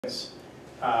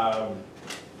um,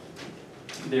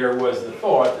 there was the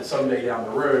thought that someday down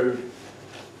the road,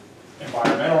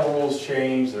 environmental rules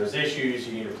change, there's issues,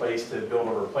 you need a place to build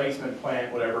a replacement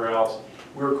plant, whatever else.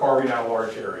 We're carving out a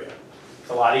large area. It's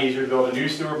a lot easier to build a new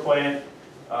sewer plant,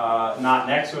 not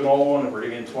next to an old one. If we're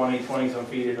digging 20 some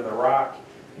feet into the rock,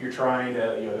 you're trying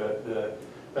to,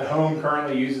 the home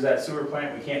currently uses that sewer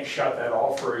plant. We can't shut that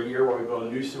off for a year while we build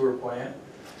a new sewer plant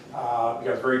because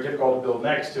it's very difficult to build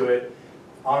next to it.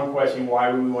 I'm questioning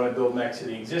why would we want to build next to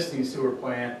the existing sewer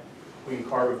plant. We can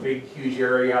carve a big, huge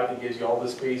area out that gives you all the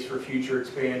space for future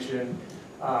expansion.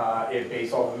 If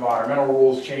based off of environmental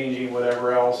rules changing,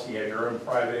 whatever else, you have your own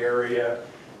private area,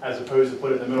 as opposed to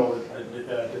put it in the middle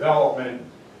of development.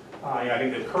 I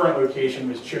think the current location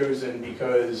was chosen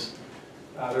because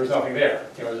there was nothing there.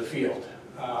 It was a field.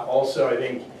 Also, I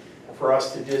think for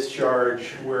us to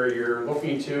discharge where you're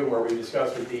looking to, where we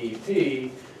discussed with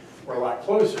DEP, we're a lot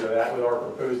closer to that with our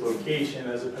proposed location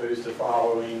as opposed to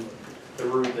following the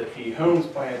route that the Homes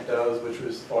plant does, which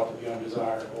was thought to be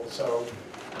undesirable. So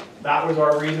that was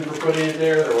our reason for putting it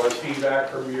there. There was feedback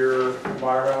from your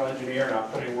environmental engineer,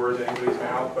 not putting words in anybody's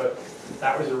mouth, but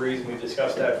that was the reason. We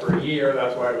discussed that for a year.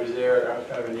 That's why it was there. That was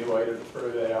kind of a new item to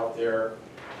throw that out there.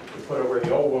 We put it where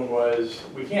the old one was.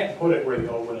 We can't put it where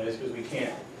the old one is because we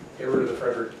can't get rid of the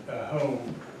Frederick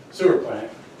home sewer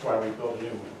plant. That's why we built a new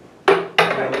one.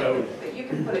 But you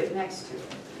can put it next to it.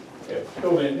 Yeah,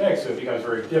 building it next to it becomes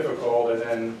very difficult, and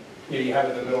then you have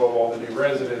it in the middle of all the new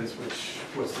residents, which,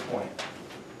 what's the point?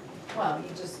 Well, you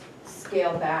just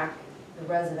scale back the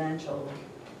residential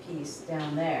piece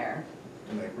down there.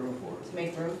 To make room for it. To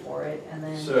make room for it, and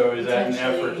then So is that an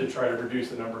effort to try to reduce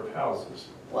the number of houses?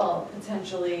 Well,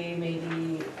 potentially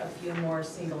maybe a few more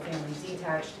single-family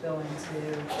detached go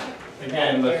into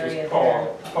Again, let's just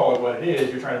call it what it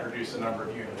is. You're trying to reduce the number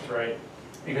of units, right?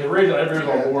 Because originally everybody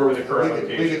was on board with the current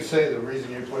location. We could say the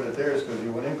reason you put it there is because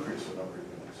you would increase the number of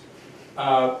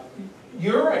units.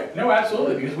 You're right. No,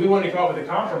 absolutely. Because we wanted to come up with a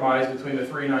compromise between the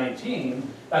 319.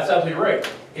 That's absolutely right.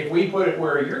 If we put it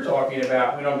where you're talking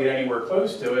about, we don't get anywhere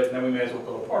close to it, and then we may as well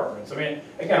build apartments. I mean,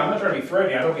 again, I'm not trying to be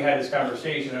threatening. I thought we had this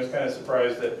conversation. I was kind of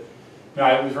surprised that,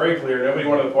 it was very clear. Nobody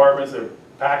wanted apartments. They're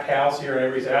packed house here, and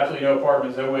everybody said absolutely no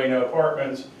apartments, no way, no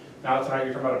apartments. Now tonight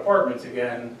you're talking about apartments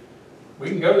again. We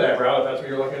can go that route if that's what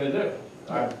you're looking to do.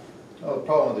 Well, the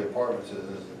problem with the apartments is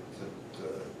it's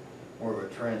more of a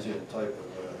transient type of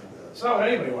it's not what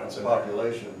anybody wants in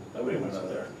population. There. Nobody wants it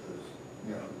there.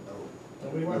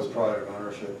 Nobody wants no private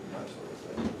ownership and that sort of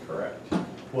thing. Correct.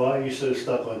 Why are you so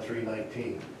stuck on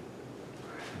 319?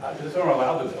 Because they're not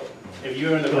allowed to build. If you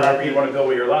own the property, you want to build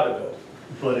what you're allowed to build.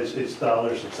 But it's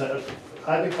dollars and cents.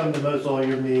 I come to most all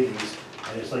your meetings,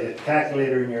 and it's like a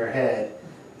calculator in your head,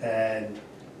 and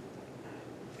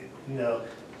nobody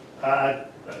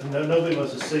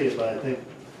wants to see it, but I think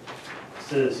it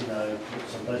says,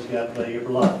 sometimes you got to play your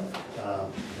bluff.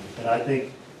 And I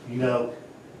think,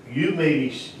 you maybe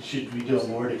should be doing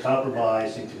more to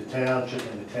compromising to the township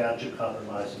and the township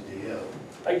compromising to you.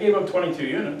 I gave up 22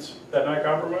 units. That not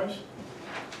compromise?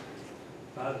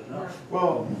 Not enough.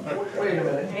 Well, wait a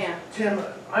minute. Yeah. Tim,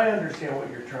 I understand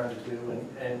what you're trying to do,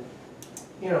 and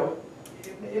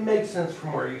it makes sense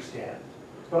from where you stand.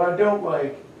 But I don't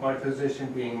like my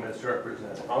position being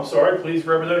misrepresented. I'm sorry, please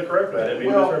represent it correctly. I didn't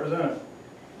mean to misrepresent it.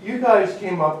 You guys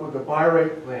came up with a buy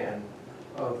rate plan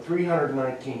of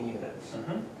 319 units.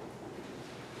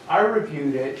 I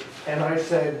reviewed it and I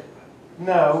said,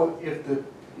 no, if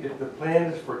the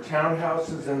plan is for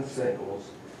townhouses and singles,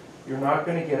 you're not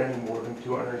going to get any more than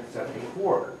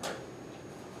 274.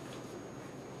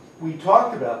 We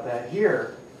talked about that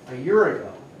here a year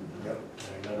ago.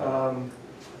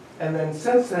 And then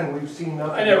since then, we've seen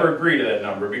nothing. I never agreed to that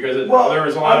number because there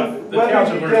was a lot of the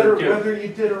township whether you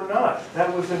did or not,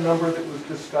 that was a number that was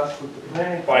discussed with the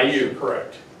planning by you,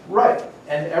 correct? Right,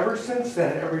 and ever since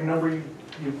then, every number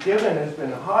you've given has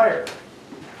been higher.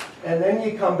 And then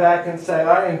you come back and say,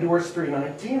 I endorsed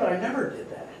 319. I never did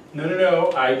that.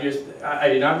 No. I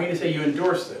did not mean to say you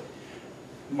endorsed it.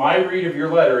 My read of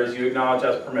your letter is you acknowledge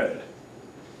that's permitted.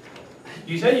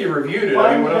 You said you reviewed it.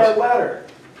 Find me what else? that letter.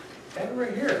 And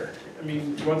right here. I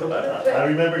mean, you want the letter? I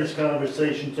remember this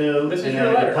conversation too. This is and your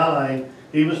at letter. the time,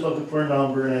 he was looking for a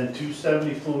number, and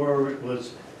 274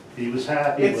 he was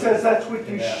happy with. It says that's what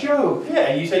you showed. Yeah,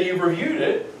 and you said you reviewed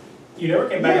it. You never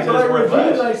came back and Yeah, said but it's I worth reviewed it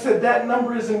and less. I said that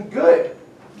number isn't good.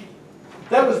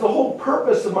 That was the whole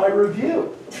purpose of my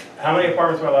review. How many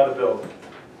apartments am I allowed to build?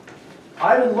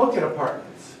 I didn't look at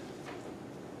apartments.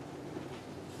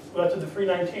 Well, that's what the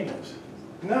 319 is.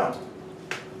 No.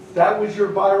 That was your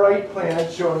by right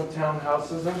plan showing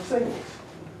townhouses and singles.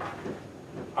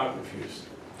 I'm confused.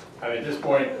 I mean, at this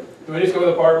point, do we just go with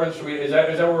apartments? Should we, is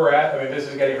that where we're at? I mean, this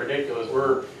is getting ridiculous.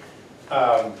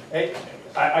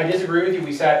 I disagree with you.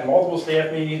 We sat in multiple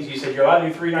staff meetings. You said you're allowed to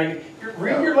do 390.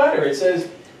 Read your letter. It says,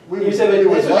 you said that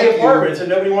this would be apartments and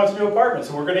nobody wants to do apartments,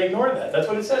 so we're gonna ignore that. That's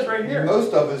what it says right here.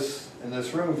 Most of us in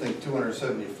this room think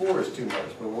 274 is too much,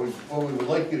 but what we would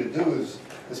like you to do is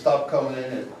to stop coming in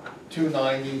at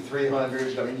 290,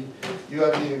 300. I mean, you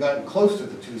haven't even gotten close to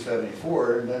the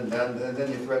 274, and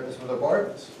then you threaten us with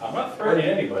apartments. I'm not threatening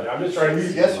anybody. I'm just trying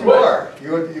to. Yes, you are.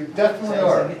 You definitely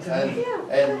are.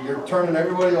 And you're turning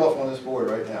everybody off on this board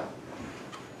right now.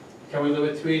 Can we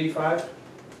live at 285?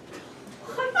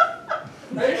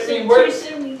 I mean,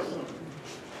 we're.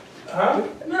 Huh?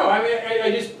 No, I mean,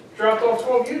 I just dropped off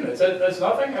 12 units. That's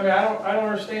nothing? I mean, I don't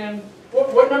understand.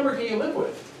 What number can you live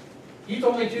with? You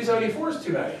told me 274 is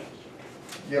too many.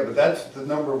 Yeah, but that's the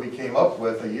number we came up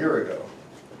with a year ago.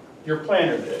 Your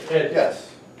planner did. Ed, Yes.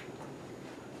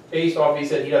 based off, he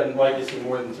said he doesn't like to see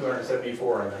more than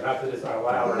 274 in there. Not that it's not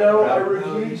allowed. No, I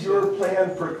reviewed your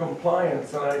plan for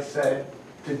compliance, and I said,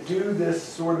 to do this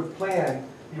sort of plan,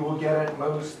 you will get at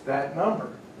most that number.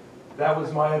 That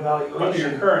was my Under your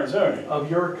evaluation current zoning.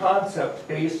 of your concept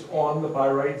based on the by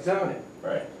right zoning.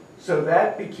 Right. So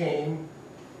that became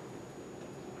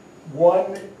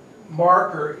one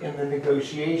marker in the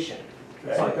negotiation.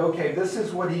 It's Okay. like, okay, this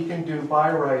is what he can do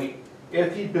by right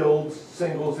if he builds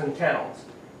singles in towns,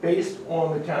 based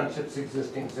on the township's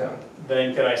existing zoning.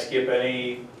 Then can I skip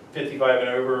any 55 and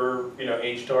over,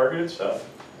 age targeted stuff?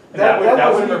 And That that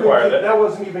wasn't wouldn't even, require that. that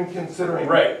wasn't even considering.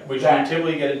 Right, would you that.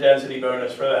 typically get a density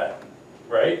bonus for that,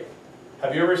 right?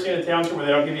 Have you ever seen a township where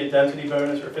they don't give you a density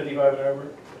bonus for 55 and over?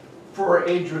 For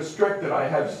age restricted, I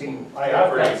have seen. I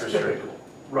operate that's age restricted. typical.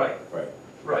 Right, Right.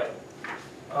 right.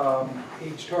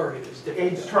 Age target is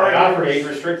different. Age I target. operate age is-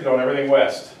 restricted on everything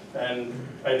west, and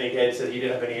I think Ed said he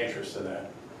didn't have any interest in that.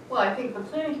 Well, I think the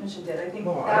planning commission did, I think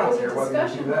No, I that don't was a care whether you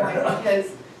discussion do that. point, because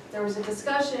there was a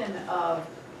discussion of,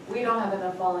 we don't have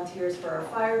enough volunteers for our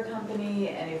fire company,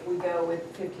 and if we go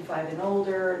with 55 and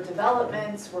older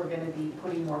developments, we're gonna be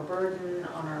putting more burden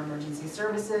on our emergency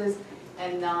services,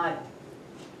 and not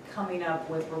coming up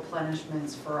with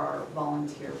replenishments for our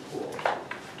volunteer pool.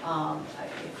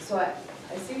 So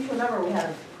I seem to remember we had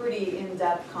a pretty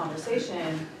in-depth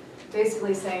conversation,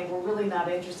 basically saying, we're really not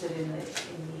interested in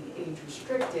the age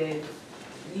restricted.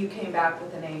 You came back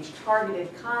with an age targeted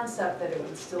concept that it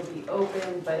would still be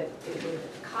open, but it would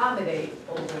accommodate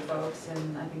older folks,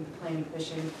 and I think the planning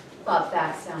commission thought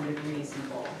that sounded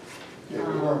reasonable. Yeah,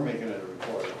 we weren't making it a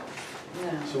requirement.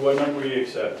 No. So what number would you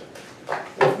accept?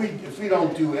 If we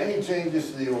don't do any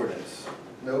changes to the ordinance,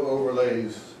 no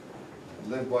overlays,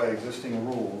 live by existing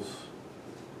rules,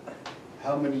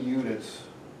 how many units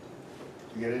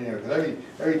to get in here? Because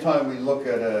every time we look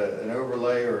at an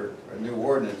overlay or a new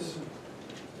ordinance,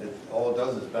 all it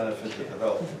does is benefit the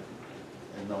development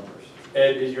in numbers.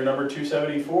 Ed, is your number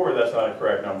 274, or that's not a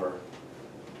correct number?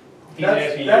 He's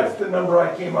asking That's you. the number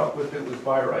I came up with, it was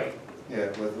by right. Yeah,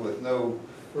 with no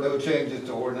changes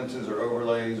to ordinances or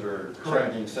overlays or Correct.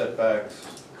 changing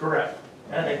setbacks. Correct.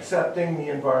 And accepting the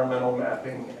environmental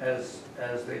mapping as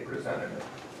they presented it.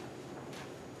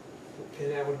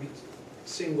 And that would be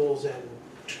singles and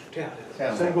townhouses.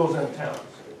 Town. Singles and towns.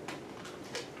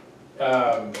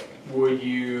 Would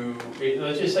you,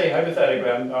 let's just say hypothetically,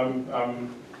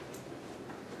 I'm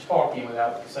talking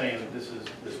without saying that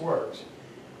this works.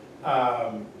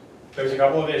 There's a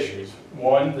couple of issues.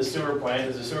 One, the sewer plant,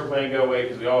 does the sewer plant go away?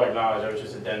 Because we all acknowledge that was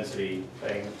just a density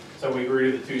thing. So we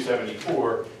agree to the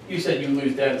 274. You said you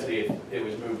lose density if it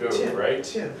was moved over, right?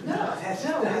 Tim, No, that's,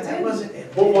 no, we that didn't. wasn't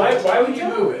it. Well, why would you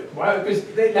move it? Why? Because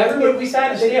everybody, we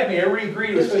sat in a staff meeting, everybody agreed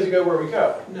it was supposed to go where we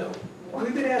go. No,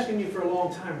 we've been asking you for a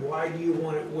long time, why do you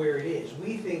want it where it is?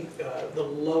 We think the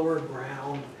lower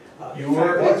ground, the You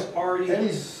fact were- that it's already.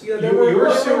 Any- you know, there were- Your there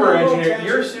were sewer little engineer, towns-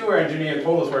 your sewer engineer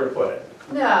told us where to put it.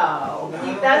 No,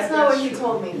 that's not what he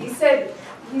told me. He said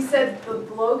the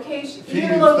location, If he either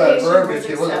used that location was verbiage,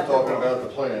 he wasn't talking acceptable. about the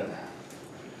plan.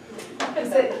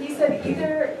 He said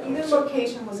either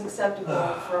location was acceptable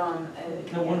from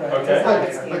a No wonder. Okay. design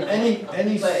But standpoint.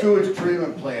 any But- sewage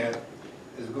treatment plant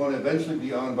is going to eventually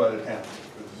be owned by the town.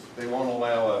 Because they won't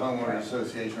allow a homeowner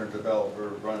association or developer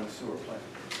to run a sewer plant.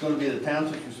 It's going to be the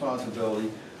township's responsibility.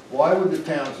 Why would the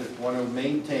township want to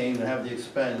maintain and have the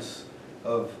expense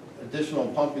of additional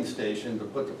pumping station to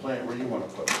put the plant where you want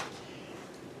to put it?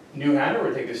 New Hatter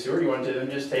would take the sewer, you want them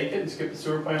to just take it and skip the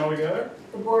sewer plant altogether?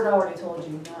 The board already told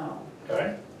you no,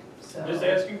 Okay, so. just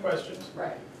asking questions.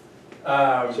 Right.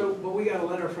 So, but we got a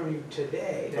letter from you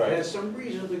today that Right. has some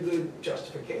reasonably good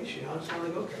justification, you know, it's not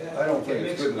like, okay. that- I don't think it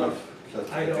it's makes- good enough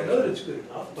I don't know that it's good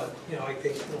enough, but, you know, I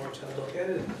think Norm's gonna look at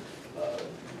it.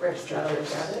 Rick's gotta look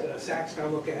at it. Zach's gotta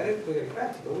look at it, we're gonna get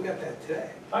back to it, but we got that today.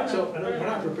 I know. So we're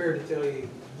not prepared to tell you,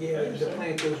 yeah, the understand.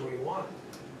 plan goes where you want it.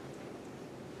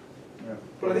 Yeah.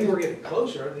 But I think we're getting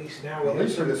closer, at least now. At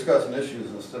least we're discussing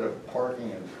issues instead of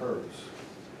parking and curbs.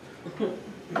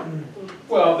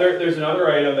 Well, there's another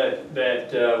item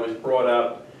that was brought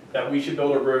up, that we should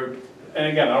build a road, and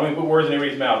again, I don't want to put words in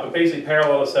anybody's mouth, but basically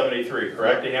parallel to 73,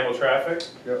 correct, to handle traffic?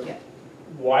 Yep. Yeah.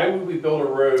 Why would we build a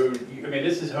road, I mean,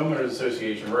 this is homeowners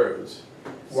association roads.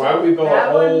 Why would we build a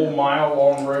that whole one-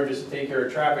 mile-long road just to take care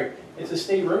of traffic? It's a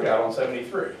state road out on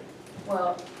 73.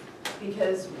 Well,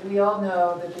 because we all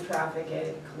know that the traffic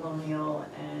at Colonial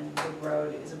and Big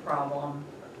Road is a problem.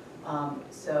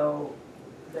 So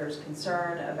there's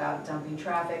concern about dumping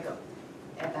traffic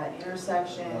at that At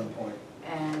intersection. one point.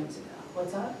 And,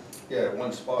 what's up? Yeah, at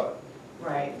one spot.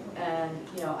 Right, and,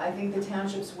 you know, I think the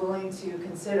township's willing to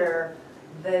consider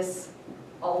this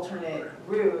alternate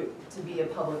route to be a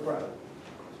public road.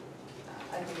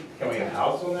 I think. Can we have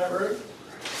houses on that road?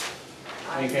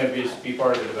 I mean, can it just be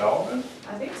part of the development?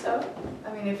 I think so.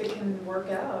 I mean, if it can work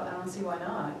out, I don't see why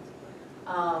not.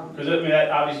 Because I mean, that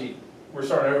obviously, we're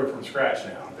starting over from scratch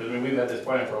now. Because I mean, we've had this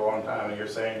plan for a long time, and you're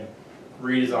saying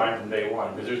redesign from day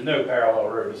one, because there's no parallel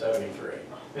road to 73.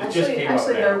 It just Actually, came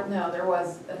up now. there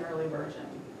was an early version.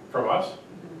 From us?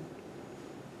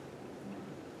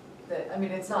 That, I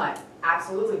mean, it's not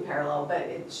absolutely parallel, but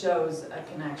it shows a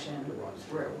connection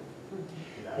through.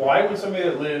 Why would somebody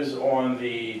that lives on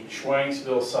the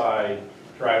Schwanksville side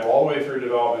drive all the way through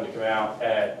development to come out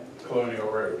at Colonial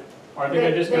Road? Aren't they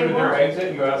gonna just go They to their weren't. exit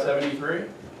and go out 73?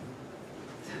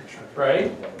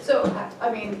 Right? So,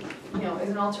 I mean, you know, as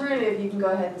an alternative, you can go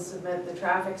ahead and submit the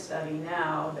traffic study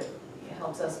now that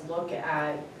helps us look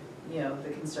at, you know, the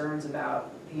concerns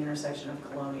about the intersection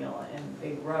of Colonial and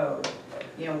Big Road.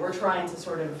 You know, we're trying to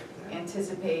sort of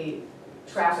anticipate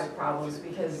traffic problems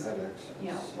because, you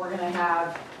know, we're gonna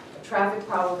have a traffic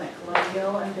problem at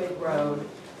Colonial and Big Road.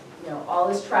 You know, all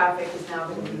this traffic is now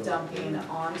gonna be dumping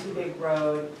onto Big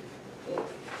Road.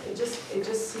 It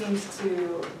just seems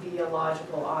to be a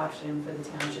logical option for the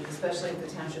township, especially if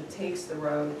the township takes the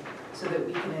road, so that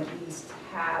we can at least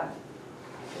have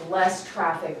less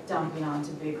traffic dumping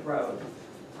onto Big Road.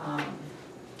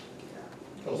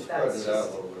 They'll spread That's it out a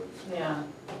just- little bit. Yeah,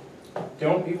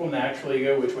 Don't people naturally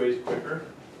go which way is quicker?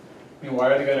 I mean,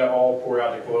 why are they gonna all pour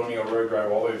out the Colonial Road,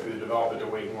 drive all the way through the development to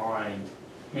wait in line?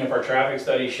 I mean, if our traffic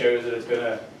study shows that it's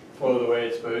gonna flow the way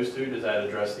it's supposed to, does that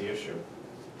address the issue?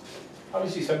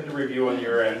 Obviously, something to review on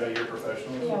your end, your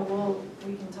professionals. yeah,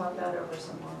 we can talk that over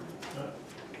some more.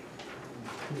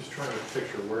 I'm just trying to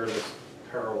picture where this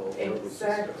parallel road was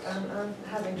Exactly, discussed. I'm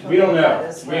having trouble We don't with that know,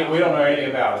 as we well. don't know anything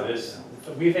about it,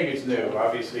 we think it's new,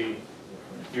 obviously,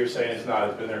 you're saying it's not,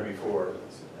 it's been there before.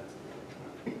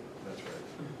 That's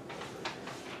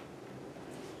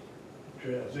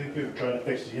right. I think we were trying to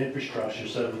fix the infrastructure,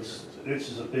 so this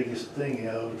is the biggest thing, you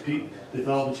know,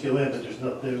 developments go in, but there's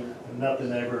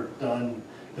nothing ever done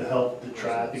to help the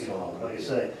traffic at all. Like I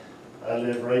say, I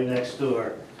live right next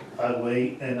door, I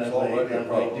wait and I It's wait already a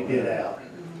and I wait to problem, get yeah. out.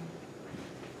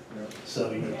 Yeah.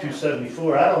 So, you know, Yeah.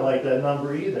 274, I don't like that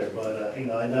number either, but, you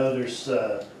know, I know there's,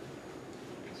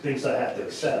 things I have to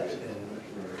accept and,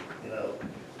 you know,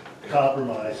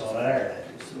 compromise on our end.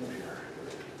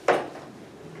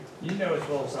 You know as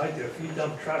well as I do, if you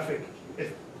dump traffic,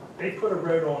 if they put a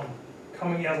road on,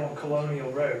 coming out on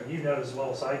Colonial Road, you know as well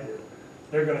as I do,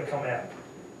 they're gonna come out.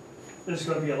 There's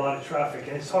gonna be a lot of traffic,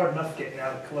 and it's hard enough getting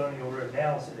out of Colonial Road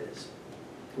now as it is.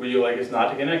 Would you like us not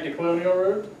to connect to Colonial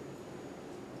Road?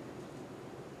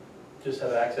 Just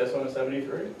have access on a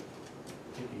 73?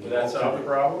 Would that solve the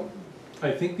problem? I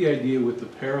think the idea with the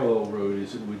parallel road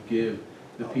is it would give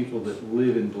the people that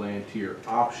live in Blantyre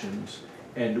options.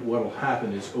 And what'll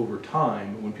happen is over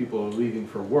time, when people are leaving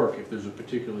for work, if there's a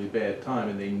particularly bad time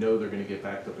and they know they're gonna get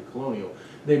back up to Colonial,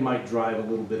 they might drive a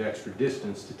little bit extra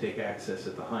distance to take access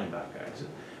at the Heimbach exit.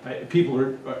 People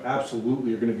are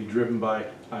absolutely gonna be driven by,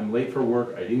 I'm late for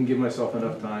work, I didn't give myself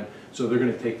enough time, so they're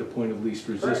gonna take the point of least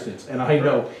resistance. And I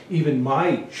know, even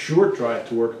my short drive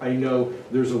to work, I know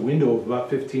there's a window of about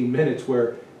 15 minutes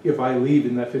where if I leave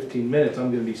in that 15 minutes, I'm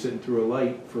gonna be sitting through a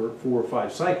light for 4 or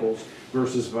 5 cycles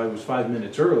versus if I was 5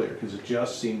 minutes earlier, because it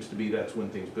just seems to be that's when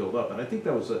things build up. And I think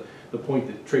that was the point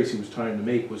that Tracy was trying to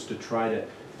make, was to try to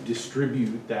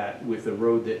distribute that with a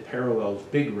road that parallels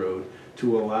Big Road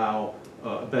to allow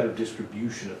a better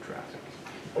distribution of traffic.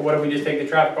 Or what if we just take the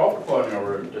traffic off of Colonial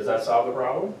Road? Does that solve the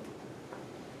problem?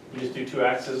 You just do 2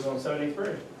 accesses on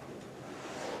 73?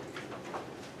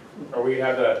 Or we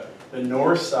have the the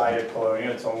north side of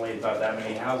Colonial, it's only not that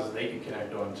many houses, they could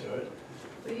connect onto it.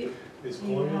 But you- Is Do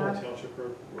you Colonial or have- Township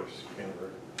Road or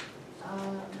Canterbury?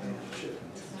 Township.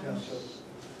 Township.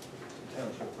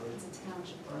 Township road. It's a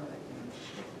township road, I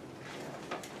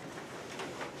think.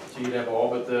 So you'd have all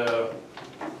but the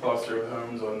cluster of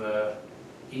homes on the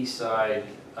east side,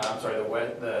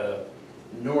 the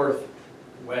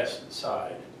northwest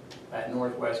side. That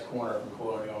northwest corner from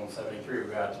Colonial and 73,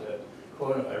 we got to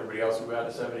Colonial, everybody else we got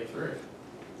to 73.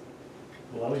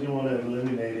 Well, all you want to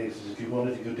eliminate is if you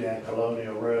wanted to go down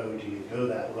Colonial Road, you could go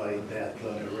that way down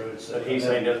Colonial Road. So But he's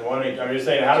saying doesn't want any, I'm just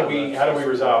saying, how do we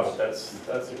resolve it? That's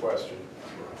the question.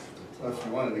 Well, if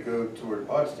you wanted to go toward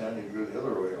Pottstown, you could go the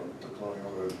other way on the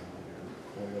Colonial Road.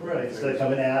 Right, instead of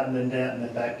coming out and then down and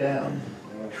then back down,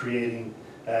 creating,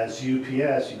 as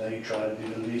UPS, you know, you try to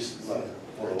do the least,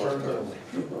 Or in left terms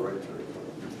turn. of, Or right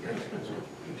turn.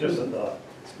 just a thought.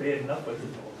 It's bad enough with the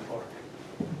park.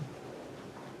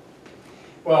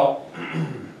 Well,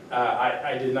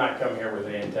 I did not come here with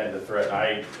the intent to threaten.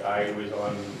 I was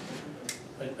on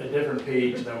a different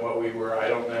page than what we were. I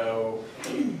don't know.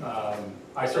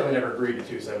 I certainly never agreed to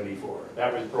 274.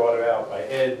 That was brought about by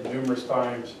Ed numerous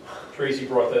times. Tracy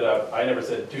brought that up. I never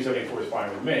said 274 is fine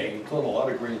with me. It's on a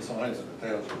lot of green signs in the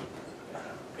township.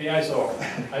 Yeah, I saw.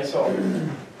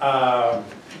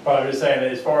 But I'm just saying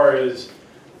that as far as,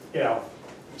 you know,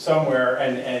 somewhere,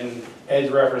 and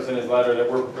Ed's reference in his letter that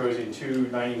we're proposing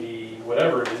 290,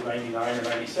 whatever it is, 99 or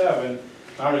 97,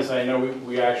 I'm just saying, no,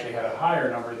 we actually had a higher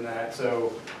number than that,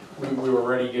 so we were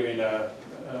already giving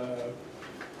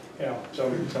you know,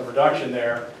 some reduction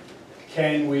there.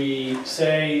 Can we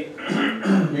say,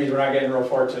 because we're not getting real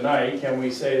far tonight, can we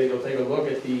say that you'll take a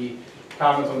look at the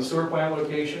comments on the sewer plant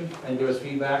location and give us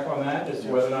feedback on that, as to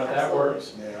whether or not that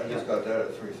works? Yeah, I just got that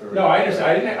at 3:30. No, I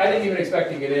understand. I didn't even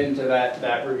expect to get into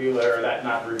that review letter, or that,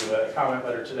 not review letter, comment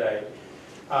letter today.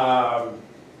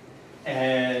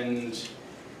 And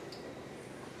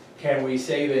can we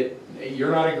say that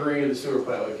you're not agreeing to the sewer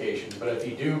plant location, but if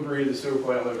you do agree to the sewer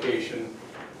plant location,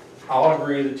 I'll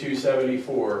agree to the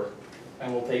 274,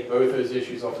 and we'll take both those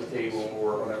issues off the table and we'll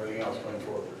work on everything else going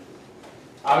forward.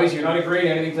 Obviously, you're not agreeing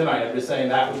to anything tonight. I'm just saying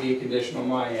that would be a condition on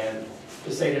my end,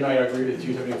 to say tonight I agree to the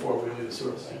 274, we leave the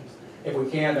sewer plant. If we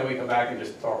can, then we come back and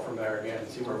just talk from there again and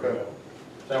see where we go.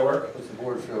 Does that work? What's the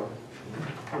board feel?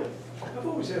 I've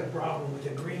always had a problem with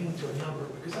agreeing to a number,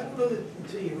 because I don't know that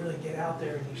until you really get out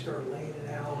there and you start laying it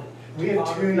out. And We have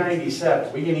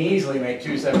 297. We can easily make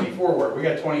 274 work. We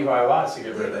got 25 lots to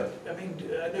get rid of. I mean,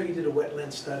 I know you did a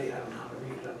wetland study, I don't know how to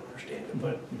read it, I don't understand it,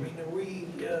 but, I mean, are we,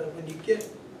 when you get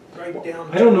right down.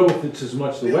 I don't know if it's as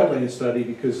much the wetland study,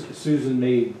 because Susan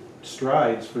made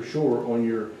strides for sure on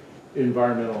your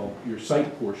environmental, your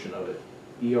site portion of it,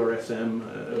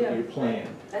 ERSM, Yeah. your plan.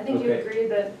 I think you Okay. agreed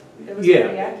that it was Yeah,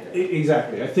 pretty accurate.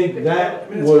 Exactly. I think that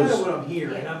I mean, that's kind of was, what I'm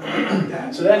hearing, I'm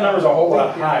that. So that number's a whole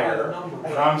lot Think there's higher. a number.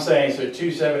 And I'm saying, so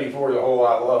 274 is a whole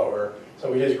lot lower,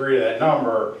 so we just agree to that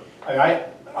number. I mean,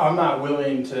 I'm not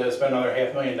willing to spend another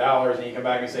 $500,000 and you come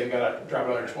back and say we gotta drop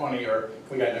another 20 or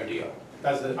we got no deal.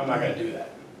 I'm not gonna do that.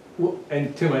 well,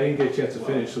 and Tim, I didn't get a chance to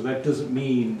finish, so that doesn't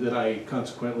mean that I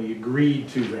consequently agreed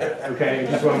to that, okay?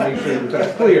 I just want to make sure that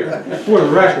that's clear, for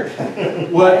the record.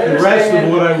 What the rest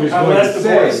of what I was going Unless to the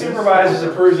board of say, supervisors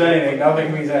approves anything,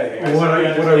 nothing means anything. what I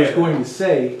certainly was understand. going to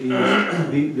say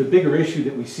is, the bigger issue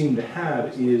that we seem to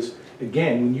have is,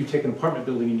 again, when you take an apartment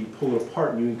building and you pull it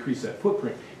apart and you increase that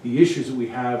footprint, the issues that we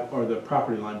have are the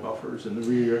property line buffers and the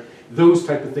rear, those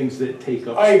type of things that take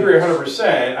up I agree space.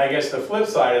 100%. I guess the flip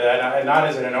side of that, and not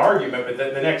as an argument, but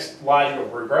the next logical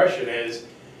progression is,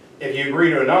 if you agree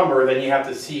to a number, then you have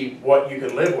to see what you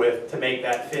can live with to make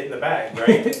that fit in the bag,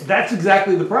 right? That's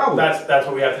exactly the problem. That's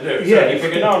what we have to do. So Yeah. if you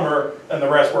pick a number, then the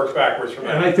rest works backwards from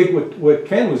And there. I think what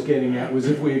Ken was getting at was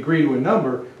if we agree to a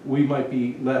number, we might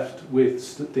be left with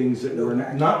things that we're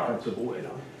not comfortable with.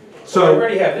 So we So,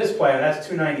 already have this plan, that's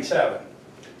 297.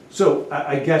 so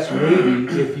I guess maybe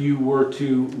if you were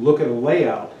to look at a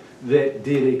layout that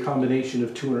did a combination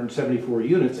of 274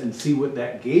 units and see what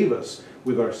that gave us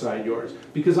with our side yards.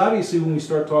 Because obviously when we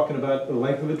start talking about the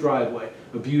length of a driveway,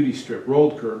 a beauty strip,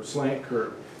 rolled curb, slant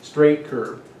curb, straight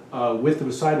curb, width of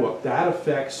a sidewalk, that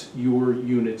affects your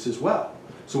units as well.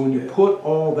 So when you put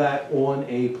all that on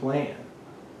a plan,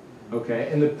 okay,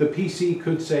 and the PC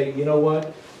could say, you know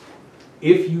what?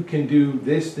 If you can do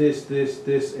this,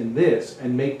 and this,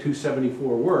 and make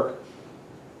 274 work,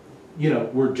 you know,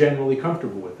 we're generally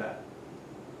comfortable with that.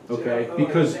 Okay, Yeah,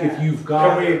 because like if that. you've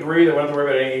got. Can we agree that we don't have to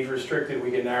worry about any age restricted, we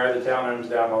can narrow the townhomes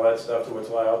down, all that stuff to what's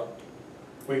allowed?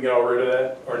 We can get all rid of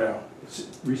that, or no?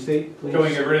 Restate, please. Can we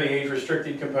get rid of the age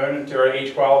restricted component, or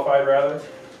age qualified rather?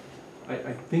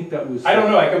 I think that was. I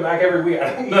don't know, I come back every week,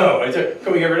 I don't know,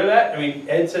 can we get rid of that? I mean,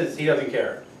 Ed says he doesn't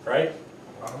care, right?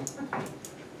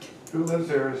 Who lives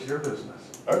there is your business.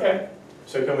 Okay,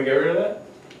 so can we get rid of that?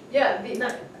 Yeah,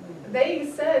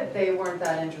 they said they weren't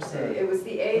that interested. It was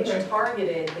the age Okay.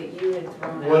 targeted that you had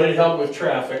thrown out. Would it help with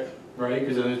traffic, right?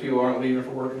 Because then those people aren't leaving for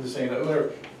work at the same time.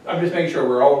 I'm just making sure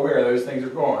we're all aware those things are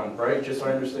gone, right? Just so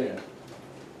I understand.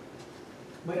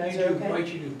 Guys are okay? Might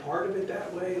you do part of it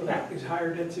that way, like is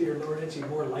higher density or lower density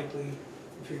more likely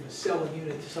if you're gonna sell a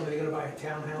unit to somebody gonna buy a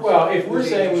townhouse? Well, if we're Would they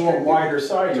saying we want restrict it wider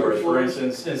side to yards, for floors?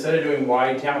 instance, instead of doing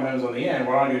wide townhomes on the end,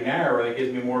 why don't I do narrower that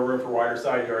gives me more room for wider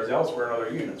side yards elsewhere in other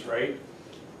units, right?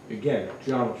 Again,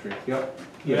 geometry, yep.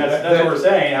 Yeah, that's what we're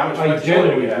saying, how much I flexibility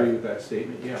generally we agree have. with that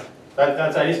statement, yeah.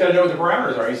 That's, I just gotta know what the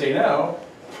parameters are. You say no,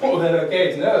 well then, okay,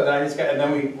 it's no, then I just got, and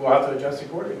then we'll have to adjust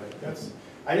accordingly.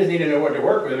 I just need to know what to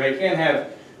work with. I can't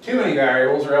have too many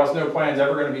variables or else no plan's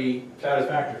ever gonna be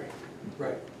satisfactory.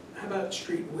 Right. How about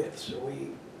street widths? Are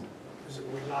we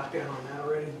locked down on that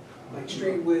already? Like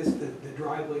street widths, the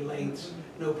driveway lengths,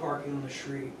 no parking on the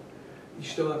street. You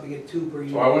still have to get 2 per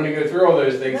unit. So I wanted to go through all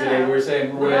those things today. We're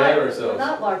saying we're way ahead of We're ourselves.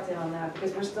 not locked in on that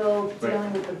because we're still Right.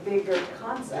 dealing with the bigger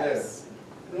concepts.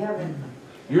 We haven't,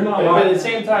 You're not. But at the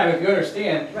same time, if you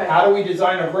understand, Right. how do we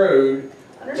design a road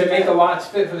to make the understand. lots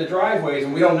fit for the driveways,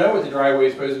 and we don't know what the driveway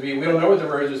is supposed to be, we don't know what the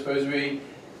roads are supposed to be,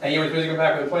 and you're supposed to come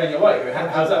back with a plan you like, I mean,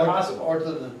 how's that possible? Aren't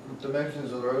the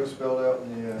dimensions of the road spelled out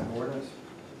in the ordinance?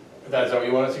 That's what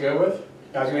you want us to go with?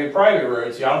 Now, it's gonna be private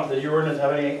roads, does your ordinance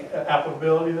have any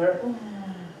applicability there?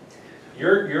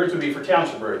 Yours would be for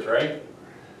township roads, right?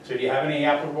 So do you have any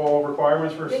applicable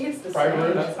requirements for I think it's the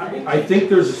private same. roads? I think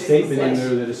there's a statement in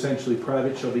there that essentially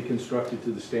private shall be constructed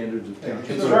to the standards of township.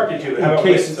 Constructed to, how In about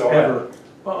case width it's and all that?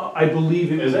 ever, I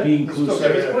believe it Is would it? be You still inclusive.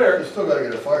 gotta it's get- clear. You still gotta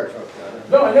get a fire truck down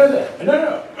No, I know that,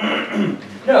 no.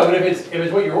 No, but if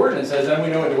it's what your ordinance says, then we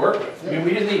know what to work with. I mean,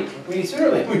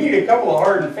 we need a couple of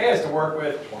hard and fast to work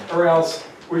with, or else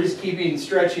we're just keeping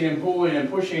stretching and pulling and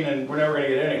pushing, and we're never gonna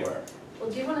get anywhere. Well,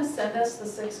 do you want to send us the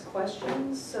 6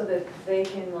 questions so that they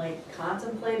can like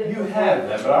contemplate it? You before have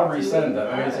them, but I'll we- resend them.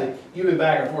 I mean, Alright. you've been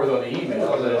back and forth on the there. email,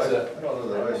 but it's, I don't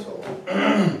know that I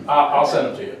saw. I'll send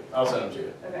them to you, I'll send them to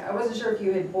you. Okay, I wasn't sure if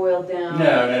you had boiled down.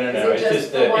 No, Is it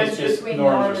just the ones it's just between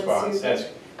Norm's Norm and response, Susan? that's,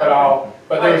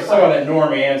 but there was Alright, some fine. that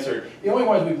Norm answered. The only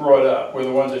ones we brought up were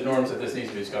the ones that Norm said this needs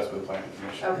to be discussed with the planning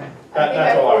commission. Okay, I think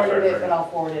That's I all I was forwarded trying it, to but I'll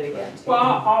forward it again to you. Well,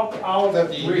 I'll Is that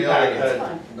the email that repackage That's it. fine.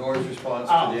 had Nor's response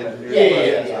Oh, to the engineer's yeah,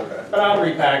 questions? yeah. Okay. But I'll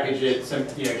repackage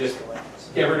it, just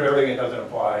get rid of everything that doesn't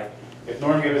apply. If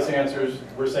Norm gave us answers,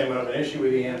 we're saying we don't have an issue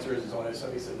with the answers, it's only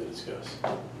something said to discuss.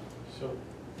 So,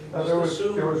 Now, there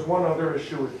was one other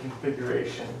issue with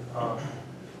configuration.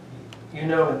 You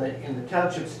know, in the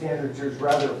township standards, there's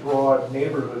rather broad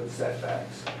neighborhood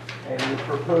setbacks. And the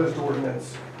proposed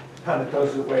ordinance kind of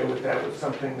does away with that with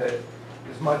something that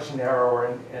is much narrower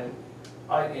and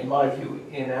in my view,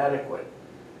 inadequate.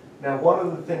 Now, one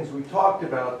of the things we talked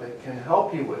about that can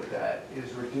help you with that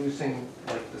is reducing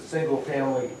like the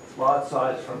single-family lot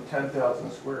size from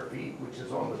 10,000 square feet, which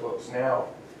is on the books now,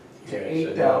 to Yeah, you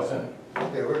said 8,000,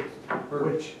 Okay, we're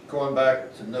which going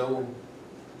back to no,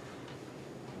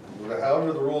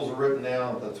 however the rules are written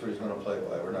now, that's what he's gonna play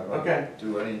by. We're not Okay.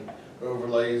 gonna do any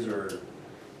overlays or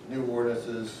new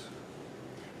ordinances.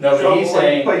 no, So, but he's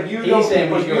saying, but you we don't- should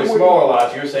but go you with wouldn't- smaller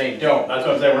lots, you're saying don't. That's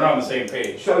what I'm saying, we're not on the same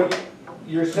page. So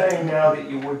you're saying now that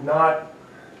you would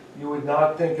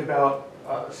not think about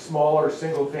smaller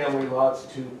single-family lots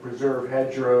to preserve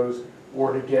hedgerows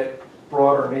or to get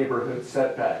broader neighborhood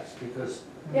setbacks, because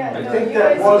Yeah, I no, think you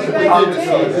that guys, was you a guys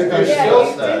conversation. did. There's Yeah, still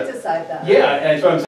you that. did decide that. Yeah, and so I'm